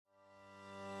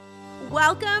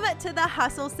Welcome to the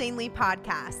Hustle Sanely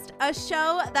podcast, a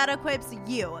show that equips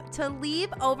you to leave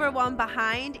overwhelm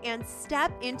behind and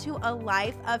step into a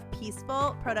life of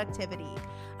peaceful productivity.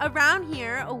 Around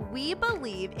here, we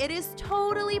believe it is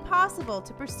totally possible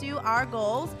to pursue our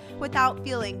goals without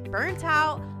feeling burnt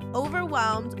out,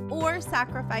 overwhelmed, or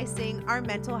sacrificing our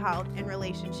mental health and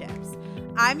relationships.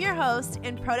 I'm your host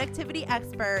and productivity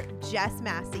expert, Jess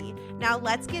Massey. Now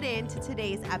let's get into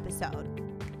today's episode.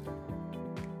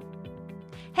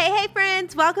 Hey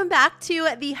friends, welcome back to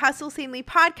the Hustle Sanely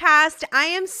podcast. I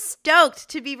am stoked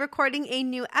to be recording a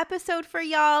new episode for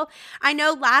y'all. I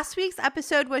know last week's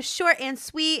episode was short and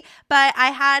sweet, but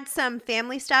I had some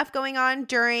family stuff going on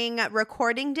during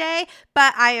recording day,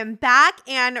 but I am back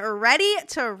and ready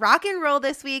to rock and roll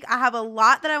this week. I have a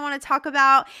lot that I want to talk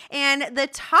about, and the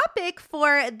topic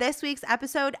for this week's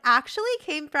episode actually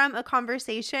came from a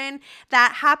conversation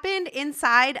that happened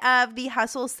inside of the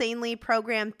Hustle Sanely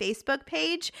program Facebook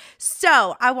page.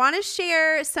 So I want to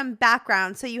share some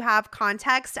background so you have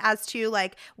context as to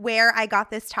like where I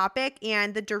got this topic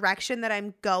and the direction that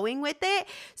I'm going with it.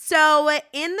 So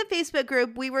in the Facebook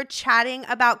group, we were chatting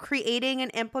about creating and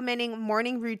implementing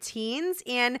morning routines,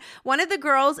 and one of the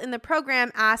girls in the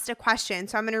program asked a question.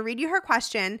 So I'm going to read you her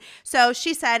question. So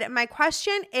she said, "My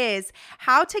question is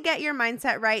how to get your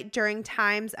mindset right during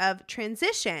times of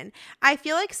transition. I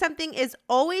feel like something is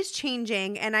always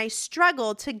changing and I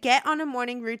struggle to get on a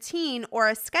morning routine or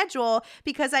a schedule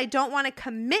because I don't want to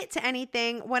commit to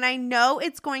anything when I know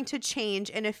it's going to change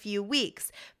in a few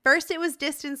weeks. First, it was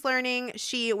distance learning."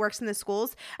 She works in the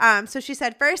schools. So she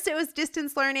said, first it was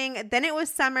distance learning, then it was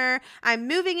summer. I'm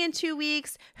moving in 2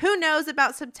 weeks. Who knows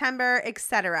about September,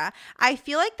 etc. I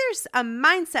feel like there's a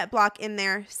mindset block in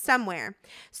there somewhere.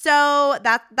 So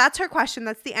that's her question.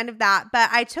 That's the end of that. But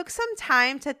I took some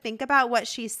time to think about what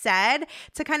she said,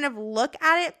 to kind of look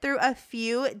at it through a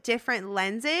few different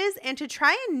lenses and to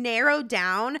try and narrow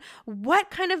down what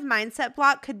kind of mindset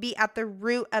block could be at the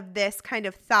root of this kind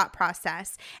of thought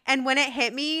process. And when it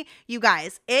hit me, you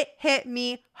guys, it hit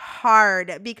me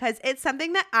hard because it's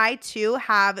something that I too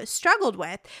have struggled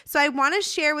with. So I want to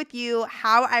share with you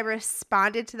how I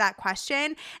responded to that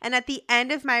question. And at the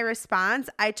end of my response,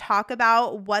 I talk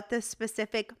about what the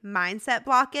specific mindset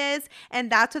block is.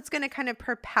 And that's what's going to kind of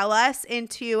propel us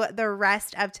into the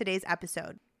rest of today's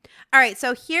episode. All right,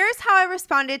 so here's how I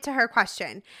responded to her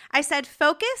question. I said,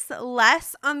 focus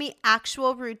less on the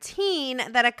actual routine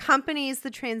that accompanies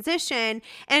the transition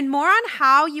and more on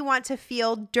how you want to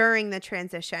feel during the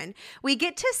transition. We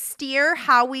get to steer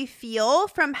how we feel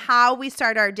from how we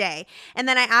start our day. And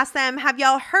then I asked them, have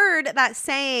y'all heard that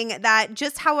saying that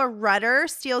just how a rudder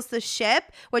steers the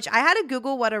ship, which I had to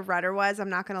Google what a rudder was, I'm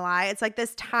not going to lie. It's like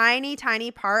this tiny,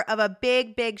 tiny part of a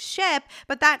big, big ship,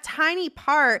 but that tiny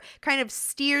part kind of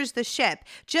steers the ship.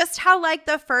 Just how like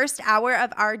the first hour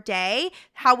of our day,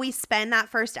 how we spend that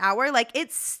first hour, like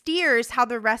it steers how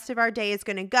the rest of our day is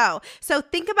going to go. So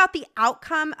think about the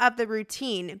outcome of the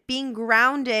routine, being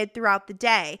grounded throughout the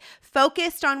day,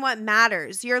 focused on what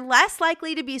matters. You're less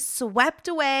likely to be swept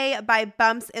away by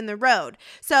bumps in the road.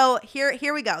 So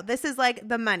here we go. This is like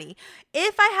the money.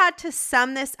 If I had to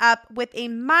sum this up with a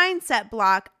mindset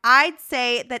block, I'd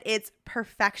say that it's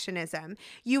perfectionism.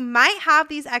 You might have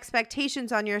these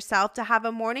expectations on yourself to have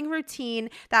a morning routine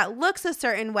that looks a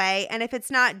certain way, and if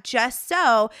it's not just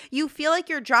so, you feel like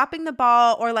you're dropping the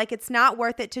ball or like it's not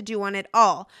worth it to do one at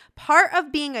all. Part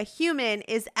of being a human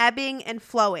is ebbing and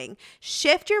flowing.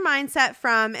 Shift your mindset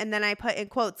from, and then I put in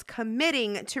quotes,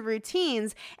 committing to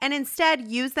routines, and instead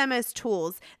use them as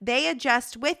tools. They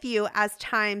adjust with you as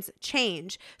times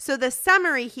change. So the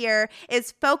summary here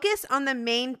is focus on the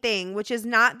main thing, which is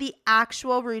not the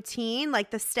actual routine, like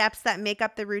the steps that make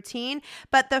up the routine,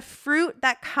 but the fruit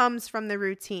that comes from the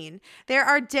routine. There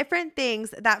are different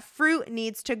things that fruit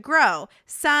needs to grow: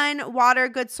 sun, water,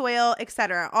 good soil,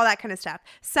 etc., all that kind of stuff.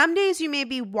 Some days you may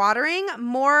be watering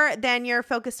more than you're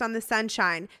focused on the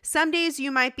sunshine. Some days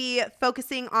you might be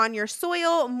focusing on your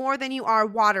soil more than you are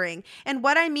watering. And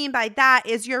what I mean by that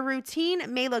is your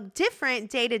routine may look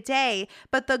different day to day,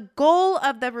 but the goal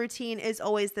of the routine is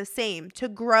always the same: to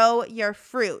grow your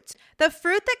fruit. The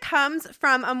fruit that comes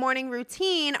from a morning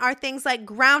routine are things like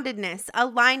groundedness,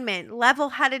 alignment,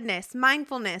 level-headedness,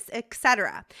 mindfulness,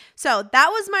 etc. So that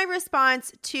was my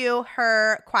response to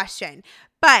her question.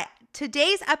 But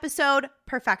today's episode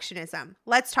perfectionism.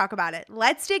 Let's talk about it.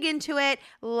 Let's dig into it.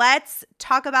 Let's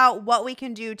talk about what we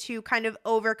can do to kind of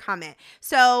overcome it.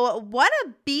 So, what a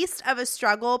beast of a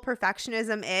struggle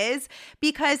perfectionism is,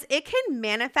 because it can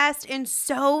manifest in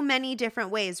so many different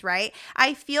ways, right?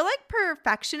 I feel like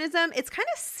perfectionism, it's kind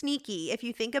of sneaky if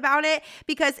you think about it,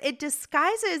 because it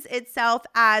disguises itself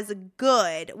as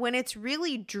good when it's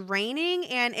really draining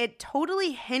and it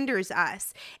totally hinders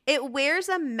us. It wears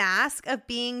a mask of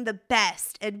being the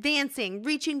best, advancing,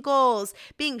 reaching goals,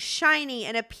 being shiny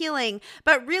and appealing,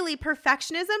 but really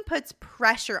perfectionism puts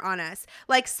pressure on us,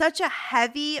 like such a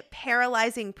heavy,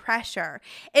 paralyzing pressure.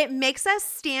 It makes us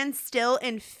stand still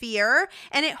in fear,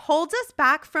 and it holds us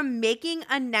back from making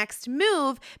a next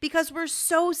move because we're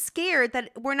so scared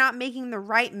that we're not making the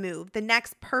right move, the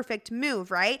next perfect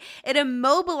move, right? It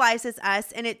immobilizes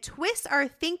us and it twists our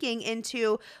thinking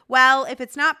into, well, if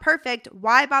it's not perfect,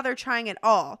 why bother trying at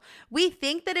all? We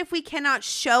think that if we cannot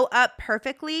show up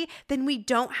perfectly, then we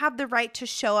don't have the right to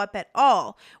show up at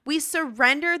all. We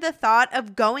surrender the thought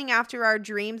of going after our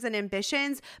dreams and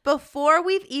ambitions before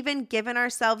we've even given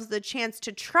ourselves the chance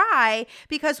to try,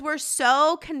 because we're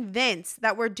so convinced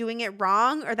that we're doing it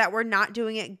wrong or that we're not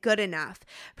doing it good enough.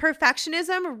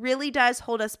 Perfectionism really does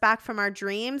hold us back from our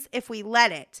dreams if we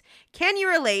let it. Can you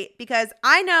relate? Because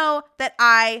I know that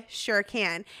I sure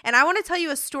can. And I want to tell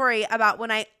you a story about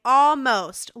when I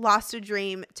almost lost a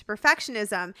dream to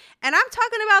perfectionism. And I'm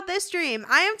talking about this dream.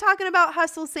 I am talking about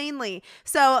Hustle Sanely.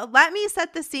 So let me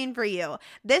set the scene for you.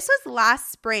 This was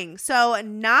last spring, so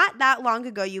not that long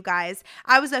ago, you guys.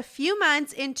 I was a few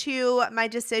months into my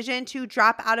decision to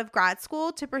drop out of grad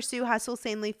school to pursue Hustle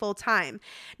Sanely full time.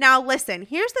 Now, listen,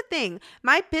 here's the thing.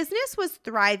 My business was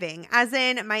thriving, as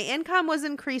in my income was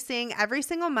increasing every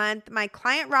single month. My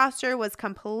client roster was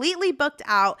completely booked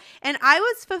out, and I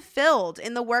was fulfilled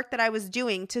in the work that I was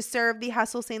doing to serve the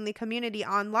Hustle Sanely community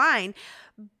online.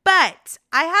 But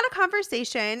I had a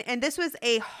conversation, and this was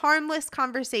a harmless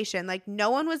conversation. Like, no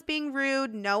one was being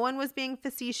rude, no one was being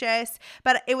facetious,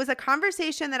 but it was a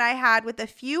conversation that I had with a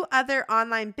few other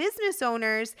online business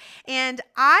owners, and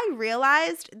I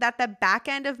realized that the back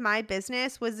end of my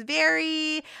business was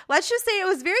let's just say it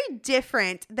was very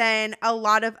different than a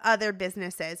lot of other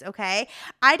businesses, okay?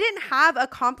 I didn't have a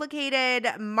complicated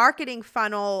marketing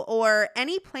funnel or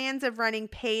any plans of running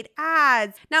paid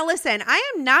ads. Now, listen,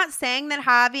 I am not saying that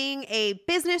having a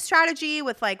business strategy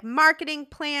with like marketing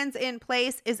plans in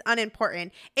place is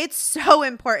unimportant. It's so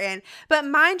important, but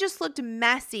mine just looked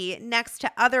messy next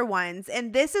to other ones.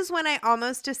 And this is when I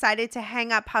almost decided to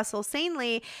hang up Hustle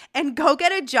Sanely and go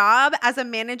get a job as a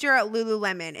manager at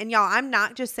Lululemon. And y'all, I'm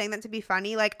not just saying that to be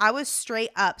funny. Like, I was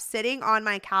straight up sitting on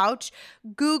my couch,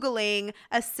 Googling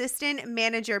assistant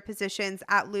manager positions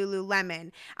at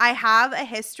Lululemon. I have a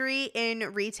history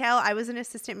in retail. I was an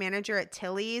assistant manager at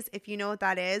Tilly's. If you know what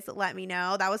that is, let me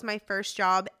know. That was my first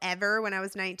job ever when I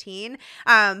was 19.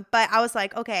 But I was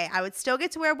like, okay, I would still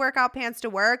get to wear workout pants to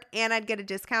work and I'd get a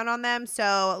discount on them. So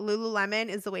Lululemon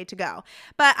is the way to go.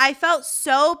 But I felt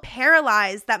so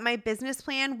paralyzed that my business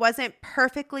plan wasn't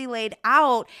perfectly laid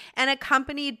out and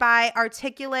accompanied by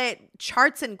articulate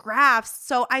charts and graphs.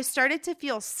 So I started to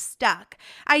feel stuck.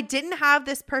 I didn't have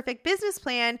this perfect business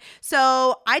plan,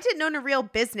 so I didn't own a real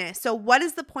business. So what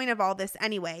is the point of all this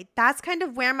anyway? That's kind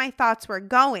of where my thoughts were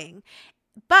going.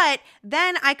 But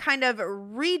then I kind of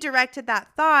redirected that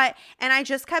thought and I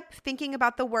just kept thinking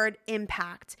about the word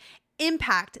impact.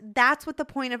 Impact, that's what the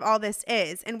point of all this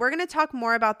is. And we're going to talk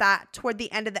more about that toward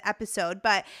the end of the episode.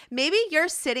 But maybe you're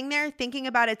sitting there thinking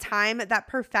about a time that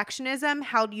perfectionism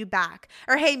held you back.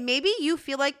 Or hey, maybe you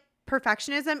feel like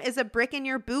perfectionism is a brick in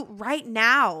your boot right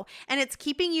now, and it's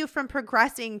keeping you from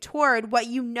progressing toward what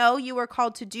you know you are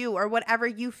called to do or whatever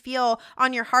you feel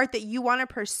on your heart that you want to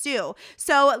pursue.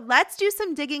 So let's do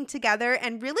some digging together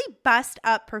and really bust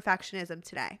up perfectionism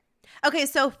today. Okay,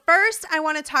 so first I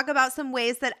want to talk about some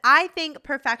ways that I think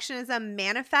perfectionism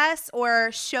manifests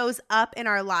or shows up in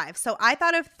our lives. So I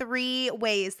thought of 3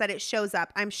 ways that it shows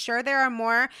up. I'm sure there are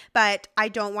more, but I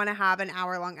don't want to have an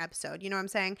hour-long episode. You know what I'm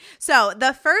saying? So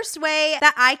the first way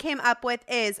that I came up with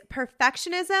is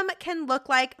perfectionism can look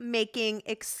like making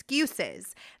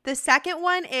excuses. The second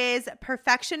one is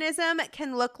perfectionism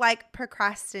can look like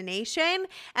procrastination.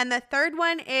 And the third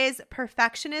one is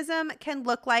perfectionism can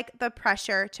look like the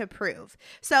pressure to improve.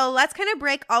 So let's kind of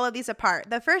break all of these apart.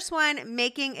 The first one,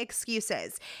 making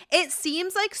excuses. It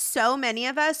seems like so many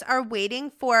of us are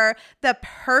waiting for the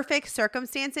perfect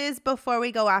circumstances before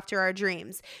we go after our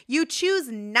dreams. You choose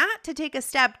not to take a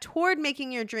step toward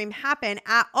making your dream happen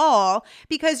at all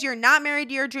because you're not married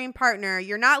to your dream partner,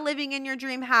 you're not living in your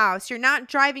dream house, you're not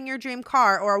driving your dream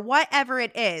car, or whatever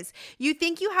it is. You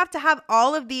think you have to have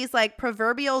all of these like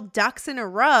proverbial ducks in a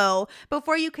row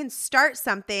before you can start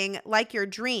something like your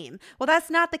dream. Well, that's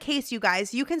not the case, you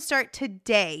guys. You can start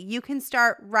today. You can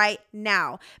start right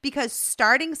now because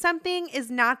starting something is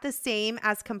not the same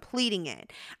as completing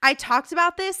it. I talked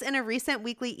about this in a recent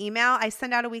weekly email. I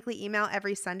send out a weekly email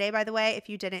every Sunday, by the way. If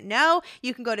you didn't know,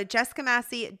 you can go to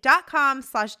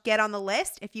jessicamassey.com/get on the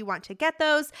list if you want to get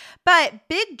those. But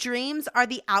big dreams are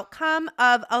the outcome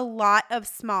of a lot of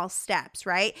small steps,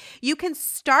 right? You can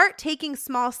start taking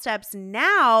small steps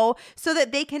now so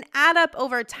that they can add up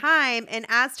over time. And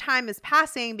as time is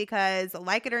passing, because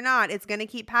like it or not, it's going to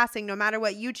keep passing no matter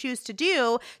what you choose to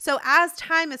do. So as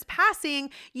time is passing,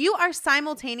 you are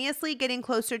simultaneously getting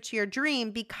closer to your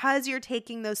dream because you're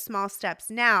taking those small steps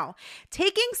now.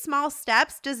 Taking small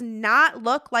steps does not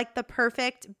look like the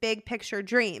perfect big picture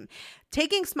dream.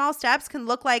 Taking small steps can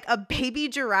look like a baby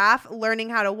giraffe learning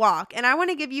how to walk. And I want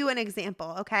to give you an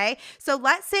example, okay? So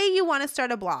let's say you want to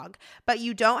start a blog, but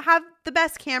you don't have the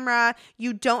best camera,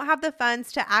 you don't have the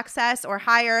funds to access or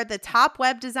hire the top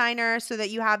web designer so that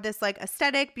you have this like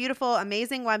aesthetic, beautiful,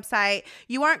 amazing website.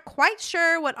 You aren't quite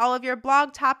sure what all of your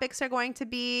blog topics are going to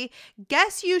be.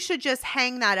 Guess you should just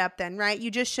hang that up then, right?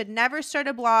 You just should never start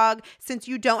a blog since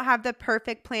you don't have the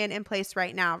perfect plan in place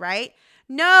right now, right?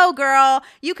 No, girl,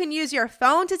 you can use your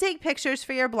phone to take pictures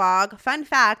for your blog. Fun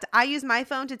fact, I use my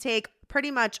phone to take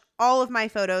pretty much all of my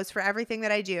photos for everything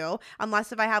that I do,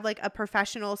 unless if I have like a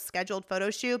professional scheduled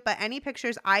photo shoot. But any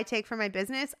pictures I take for my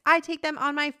business, I take them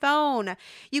on my phone.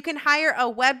 You can hire a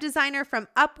web designer from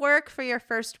Upwork for your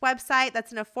first website.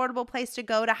 That's an affordable place to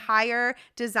go to hire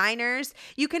designers.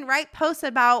 You can write posts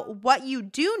about what you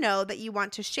do know that you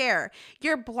want to share.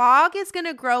 Your blog is going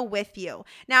to grow with you.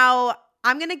 Now,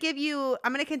 I'm going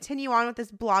to continue on with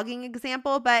this blogging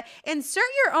example, but insert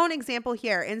your own example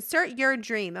here. Insert your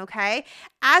dream, okay?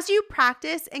 As you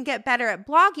practice and get better at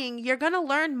blogging, you're going to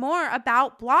learn more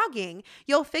about blogging.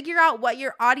 You'll figure out what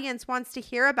your audience wants to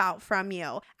hear about from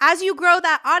you. As you grow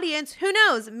that audience, who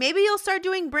knows? Maybe you'll start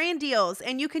doing brand deals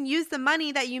and you can use the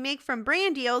money that you make from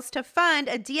brand deals to fund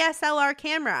a DSLR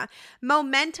camera.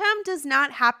 Momentum does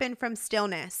not happen from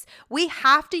stillness. We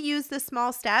have to use the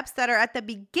small steps that are at the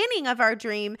beginning of our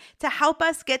dream to help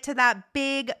us get to that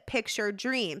big picture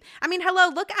dream. I mean, hello,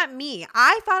 look at me.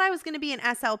 I thought I was going to be an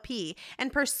SLP,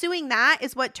 and pursuing that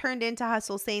is what turned into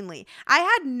Hustle Sanely. I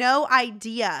had no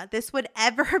idea this would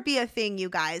ever be a thing, you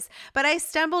guys, but I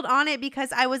stumbled on it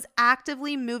because I was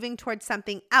actively moving towards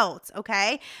something else,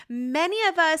 okay? Many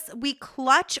of us, we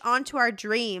clutch onto our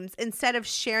dreams instead of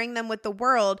sharing them with the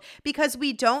world because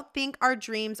we don't think our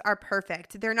dreams are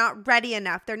perfect. They're not ready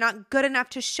enough. They're not good enough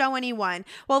to show anyone.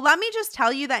 Well, let me just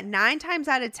tell you that 9 times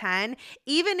out of 10,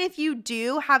 even if you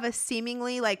do have a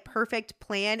seemingly like perfect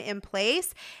plan in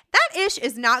place, that ish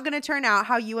is not going to turn out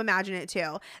how you imagine it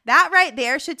to. That right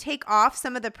there should take off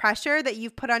some of the pressure that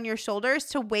you've put on your shoulders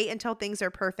to wait until things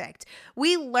are perfect.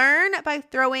 We learn by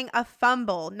throwing a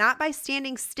fumble, not by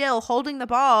standing still, holding the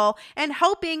ball and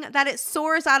hoping that it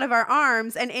soars out of our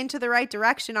arms and into the right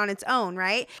direction on its own,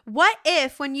 right? What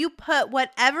if when you put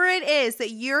whatever it is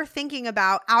that you're thinking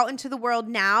about out into the world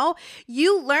now,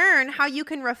 you learn how you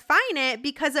can refine it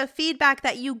because of feedback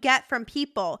that you get from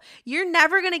people? You're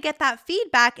never going to get that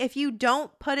feedback if you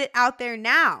don't put it out there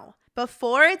now.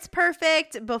 Before it's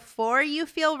perfect, before you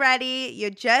feel ready, you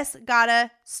just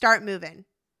gotta start moving.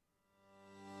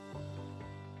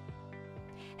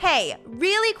 Hey,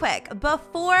 really quick,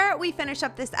 before we finish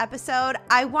up this episode,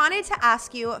 I wanted to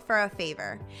ask you for a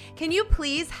favor. Can you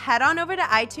please head on over to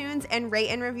iTunes and rate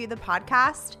and review the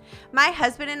podcast? My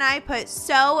husband and I put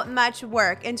so much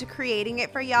work into creating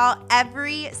it for y'all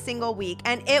every single week,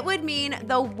 and it would mean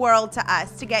the world to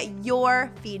us to get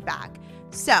your feedback.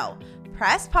 So,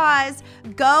 press pause,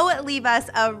 go leave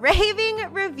us a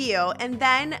raving review, and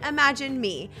then imagine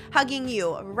me hugging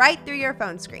you right through your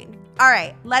phone screen. All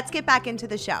right, let's get back into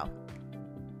the show.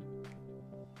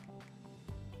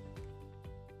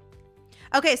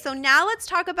 Okay, so now let's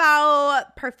talk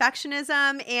about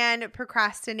perfectionism and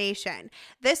procrastination.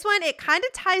 This one, it kind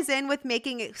of ties in with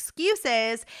making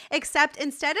excuses, except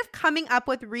instead of coming up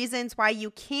with reasons why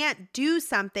you can't do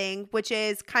something, which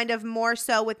is kind of more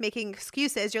so with making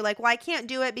excuses, you're like, well, I can't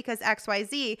do it because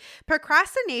XYZ.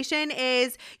 Procrastination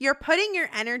is you're putting your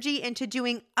energy into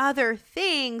doing other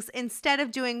things instead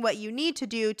of doing what you need to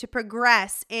do to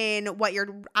progress in what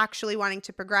you're actually wanting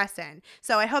to progress in.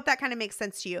 So I hope that kind of makes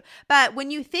sense to you. But when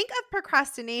you think of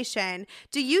procrastination,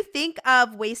 do you think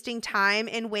of wasting time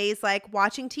in ways like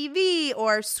watching TV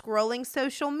or scrolling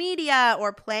social media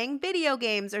or playing video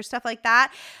games or stuff like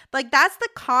that? Like that's the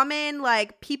common,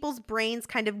 like people's brains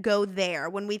kind of go there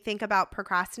when we think about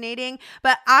procrastinating.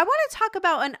 But I want to talk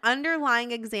about an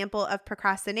underlying example of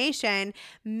procrastination.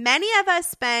 Many of us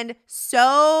spend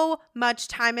so much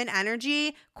time and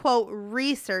energy, quote,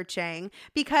 researching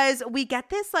because we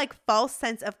get this like false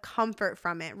sense of comfort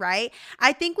from it, right?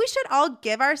 I think we should all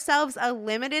give ourselves a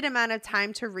limited amount of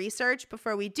time to research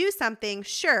before we do something,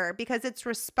 sure, because it's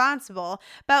responsible,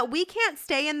 but we can't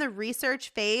stay in the research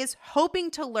phase hoping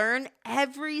to learn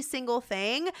every single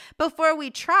thing before we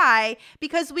try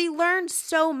because we learn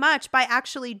so much by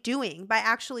actually doing, by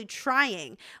actually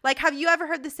trying. Like, have you ever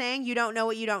heard the saying, you don't know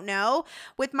what you don't know?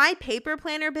 With my paper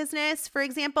planner business, for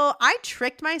example, I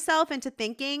tricked myself into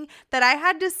thinking that I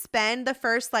had to spend the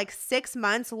first like 6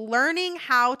 months learning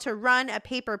how to run a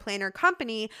paper planner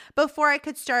company before I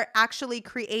could start actually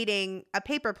creating a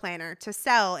paper planner to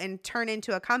sell and turn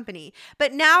into a company.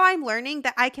 But now I'm learning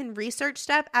that I can research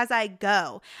stuff as I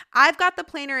go. I've got the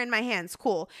planner in my hands.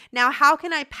 Cool. Now, how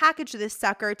can I package this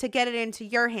sucker to get it into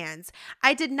your hands?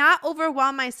 I did not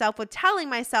overwhelm myself with telling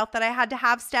myself that I had to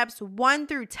have steps 1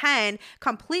 through 10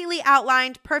 completely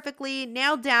outlined, perfectly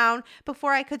nailed down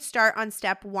before I could start on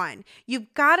step 1.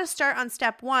 You've got to start on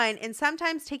step 1, and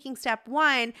sometimes taking step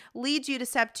 1 leads you to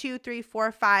step 2, 3,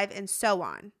 4, 5, and so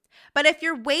on. But if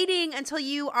you're waiting until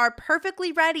you are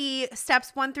perfectly ready,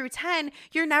 steps 1 through 10,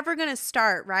 you're never going to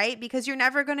start, right? Because you're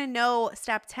never going to know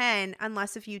step 10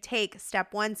 unless if you take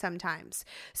step 1 sometimes.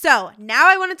 So now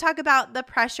I want to talk about the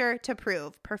pressure to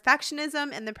prove,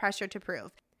 perfectionism and the pressure to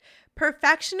prove.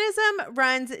 Perfectionism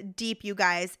runs deep, you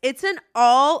guys. It's an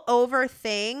all over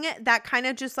thing that kind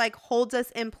of just like holds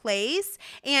us in place.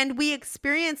 And we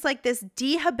experience like this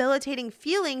debilitating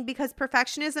feeling because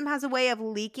perfectionism has a way of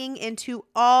leaking into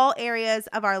all areas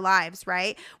of our lives,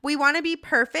 right? We want to be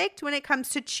perfect when it comes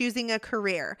to choosing a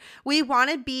career. We want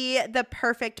to be the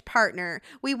perfect partner.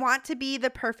 We want to be the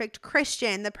perfect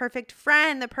Christian, the perfect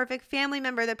friend, the perfect family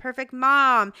member, the perfect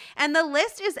mom. And the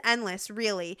list is endless,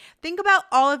 really. Think about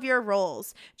all of your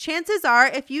roles. Chances are,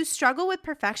 if you struggle with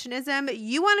perfectionism,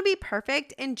 you want to be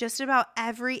perfect in just about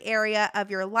every area of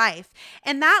your life.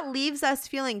 And that leaves us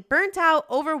feeling burnt out,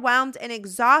 overwhelmed, and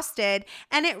exhausted,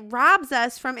 and it robs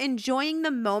us from enjoying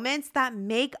the moments that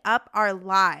make up our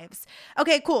lives.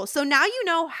 Okay, cool. So now you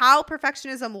know how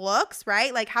perfectionism looks,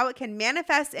 right? Like how it can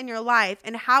manifest in your life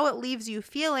and how it leaves you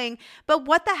feeling, but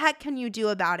what the heck can you do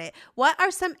about it? What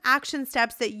are some action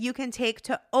steps that you can take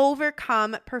to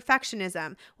overcome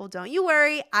perfectionism? Well, don't you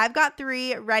worry. I've got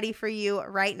 3 ready for you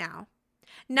right now.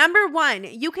 Number 1,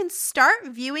 you can start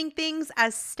viewing things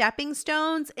as stepping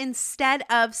stones instead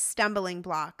of stumbling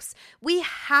blocks. We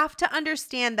have to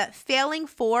understand that failing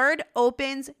forward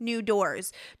opens new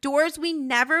doors. Doors we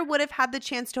never would have had the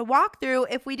chance to walk through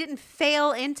if we didn't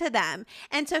fail into them.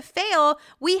 And to fail,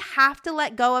 we have to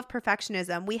let go of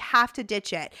perfectionism. We have to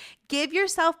ditch it. Give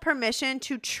yourself permission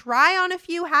to try on a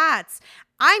few hats.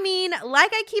 I mean, like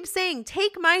I keep saying,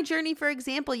 take my journey for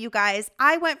example, you guys.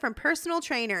 I went from personal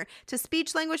trainer to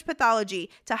speech language pathology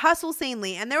to hustle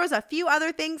sanely, and there was a few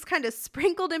other things kind of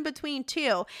sprinkled in between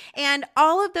too. And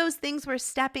all of those things were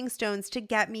stepping stones to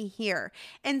get me here.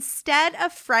 Instead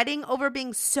of fretting over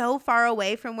being so far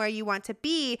away from where you want to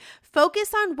be,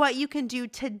 focus on what you can do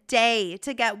today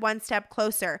to get one step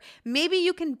closer. Maybe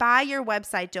you can buy your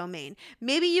website domain.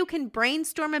 Maybe you can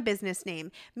brainstorm a business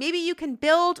name. Maybe you can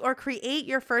build or create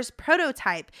your first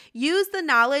prototype. Use the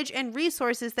knowledge and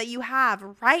resources that you have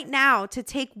right now to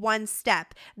take one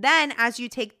step. Then as you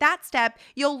take that step,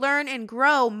 you'll learn and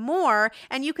grow more,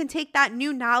 and you can take that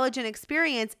new knowledge and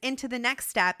experience into the next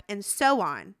step, and so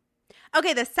on.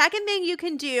 Okay, the second thing you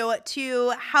can do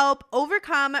to help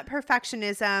overcome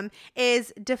perfectionism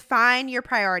is define your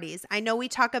priorities. I know we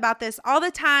talk about this all the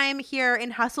time here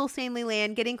in Hustle Sanely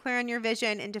Land, getting clear on your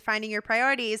vision and defining your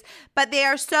priorities, but they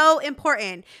are so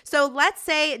important. So let's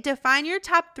say define your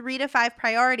top 3 to 5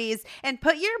 priorities and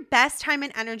put your best time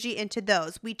and energy into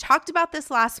those. We talked about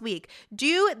this last week.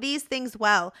 Do these things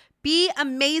well. Be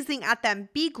amazing at them.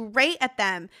 Be great at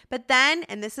them. But then,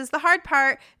 and this is the hard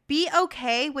part, be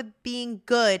okay with being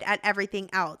good at everything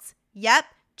else. Yep,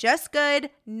 just good,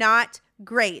 not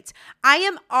great. I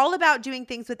am all about doing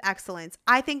things with excellence.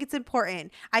 I think it's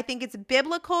important. I think it's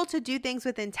biblical to do things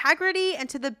with integrity and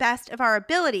to the best of our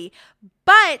ability.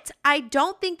 But I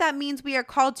don't think that means we are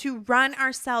called to run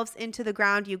ourselves into the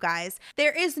ground, you guys.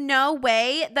 There is no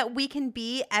way that we can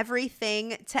be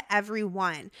everything to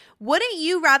everyone. Wouldn't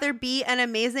you rather be an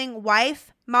amazing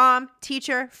wife, mom,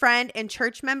 teacher, friend, and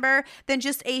church member than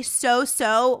just a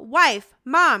so-so wife,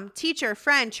 mom, teacher,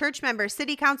 friend, church member,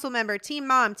 city council member, team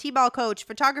mom, t-ball coach,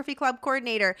 photography club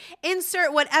coordinator?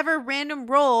 Insert whatever random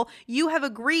role you have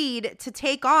agreed to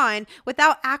take on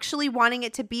without actually wanting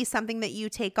it to be something that you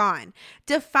take on.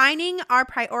 Defining our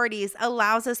priorities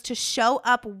allows us to show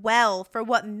up well for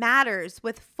what matters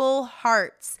with full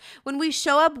hearts. When we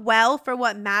show up well for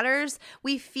what matters,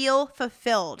 we feel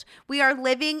fulfilled. We are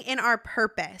living in our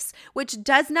purpose, which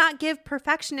does not give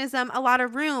perfectionism a lot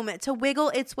of room to wiggle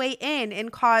its way in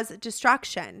and cause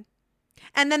destruction.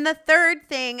 And then the third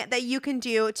thing that you can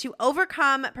do to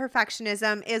overcome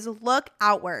perfectionism is look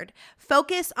outward.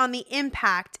 Focus on the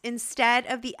impact instead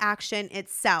of the action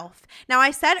itself. Now,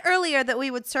 I said earlier that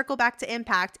we would circle back to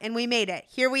impact, and we made it.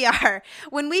 Here we are.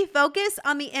 When we focus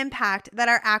on the impact that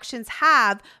our actions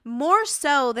have, more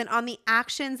so than on the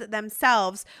actions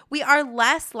themselves, we are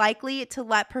less likely to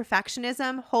let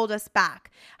perfectionism hold us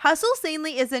back. Hustle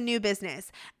Sanely is a new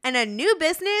business. And a new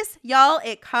business, y'all,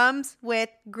 it comes with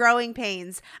growing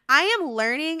pains. I am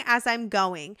learning as I'm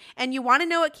going. And you want to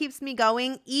know what keeps me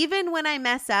going? Even when I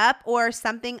mess up or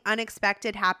something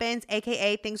unexpected happens,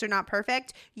 aka things are not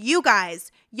perfect, you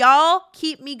guys, y'all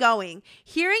keep me going.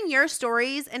 Hearing your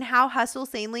stories and how Hustle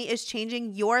Sanely is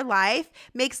changing your life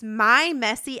makes my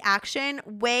messy action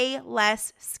way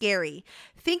less scary.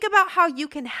 Think about how you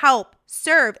can help,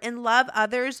 serve, and love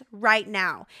others right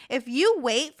now. If you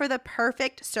wait for the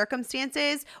perfect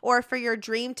circumstances or for your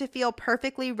dream to feel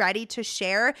perfectly ready to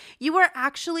share, you are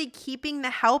actually keeping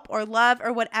the help or love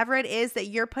or whatever it is that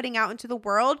you're putting out into the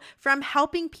world from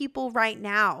helping people right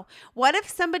now. What if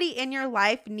somebody in your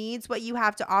life needs what you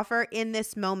have to offer in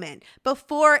this moment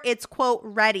before it's, quote,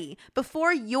 ready,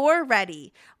 before you're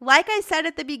ready? Like I said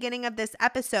at the beginning of this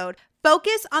episode,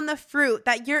 focus on the fruit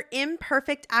that your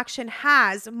imperfect action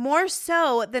has more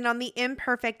so than on the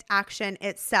imperfect action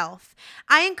itself.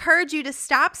 I encourage you to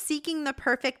stop seeking the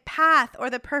perfect path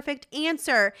or the perfect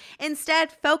answer.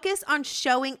 Instead, focus on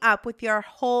showing up with your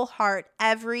whole heart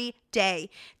every day.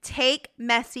 Take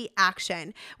messy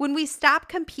action. When we stop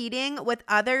competing with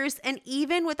others and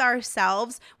even with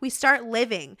ourselves, we start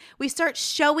living. We start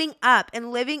showing up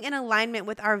and living in alignment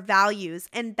with our values,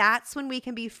 and that's when we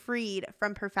can be freed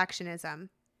from perfectionism.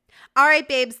 All right,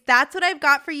 babes, that's what I've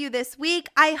got for you this week.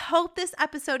 I hope this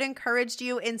episode encouraged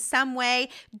you in some way.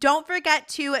 Don't forget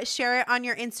to share it on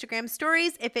your Instagram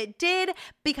stories if it did,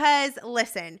 because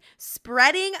listen,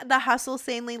 spreading the Hustle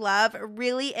Sanely love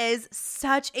really is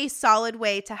such a solid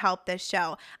way to help this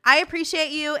show. I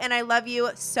appreciate you and I love you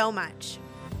so much.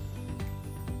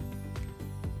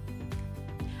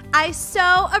 I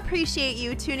so appreciate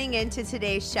you tuning into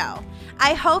today's show.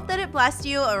 I hope that it blessed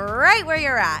you right where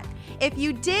you're at. If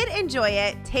you did enjoy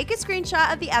it, take a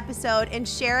screenshot of the episode and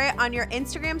share it on your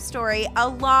Instagram story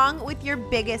along with your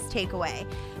biggest takeaway.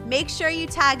 Make sure you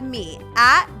tag me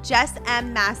at Jess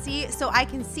M. Massey so I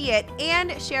can see it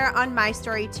and share it on my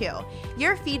story too.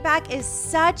 Your feedback is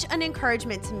such an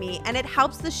encouragement to me and it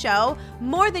helps the show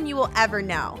more than you will ever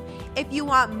know. If you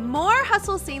want more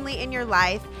Hustle Sanely in your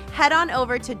life, head on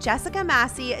over to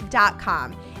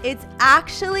jessicamassey.com. It's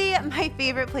actually my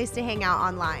favorite place to hang out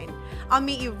online. I'll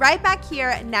meet you right back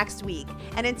here next week.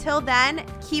 And until then,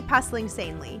 keep hustling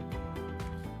sanely.